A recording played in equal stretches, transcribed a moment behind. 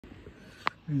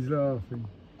He's laughing.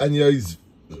 Anyo's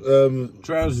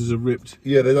trousers are ripped.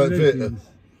 Yeah, they don't fit. Leggings.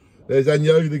 There's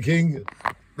Anyo, the king.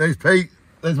 There's Pete.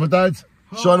 There's my dad.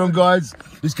 Shine on, guys.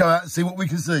 Let's go out and see what we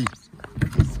can see.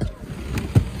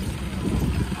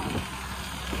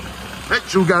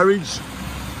 Petrol garage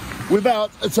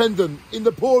without attendant in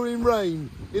the pouring rain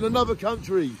in another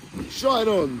country. Shine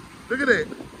on. Look at it.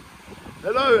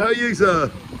 Hello, how are you,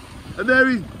 sir? And there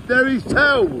is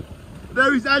Tel.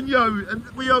 There is Anyo, and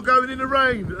we are going in the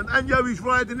rain. And Anyo is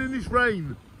riding in this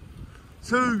rain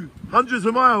to hundreds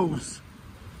of miles.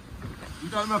 We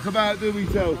don't muck about, do we,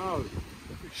 Tel? No.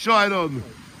 Shine on.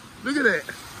 Look at it.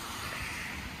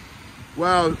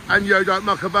 Wow, Anyo don't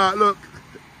muck about. Look,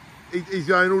 he's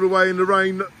going all the way in the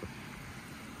rain. Look.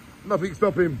 Nothing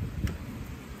stop him.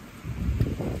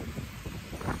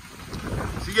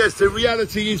 So yes, the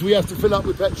reality is we have to fill up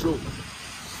with petrol.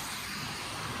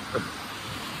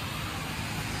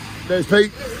 There's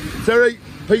Pete. Terry,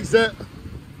 Pete's there.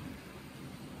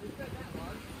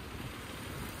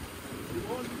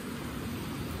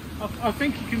 I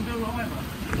think you can do either.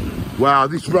 Wow,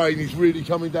 this rain is really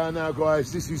coming down now,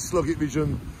 guys. This is Sloggett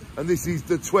Vision, and this is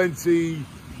the 29th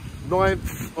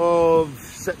of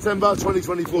September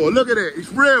 2024. Look at it,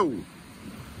 it's real.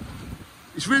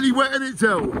 It's really wet, isn't it,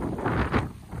 Tel?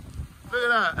 Look at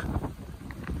that.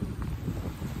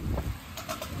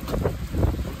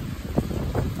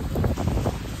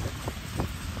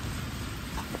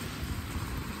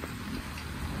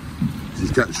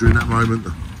 She's capturing that moment.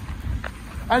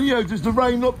 And does the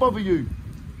rain not bother you?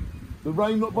 The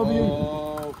rain not bother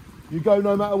you? You go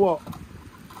no matter what?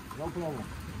 No problem.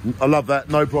 I love that,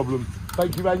 no problem.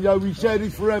 Thank you, Anyo, we share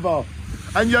this forever.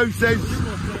 Anyo says,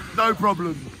 no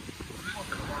problem.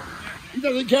 He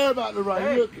doesn't care about the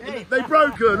rain, look, they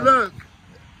broken, look.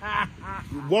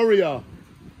 Warrior.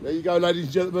 There you go, ladies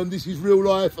and gentlemen, this is real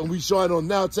life and we shine on.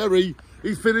 Now Terry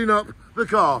is filling up the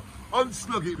car on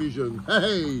Sloggett Vision,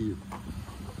 hey.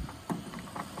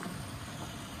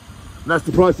 And that's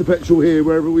the price of petrol here,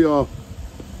 wherever we are.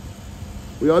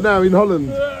 We are now in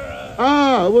Holland.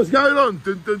 Ah, what's going on?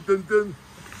 Dun, dun, dun, dun.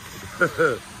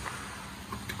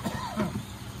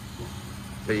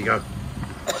 There you go.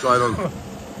 Shine on.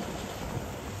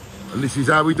 And this is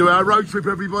how we do our road trip,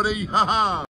 everybody. Ha ha.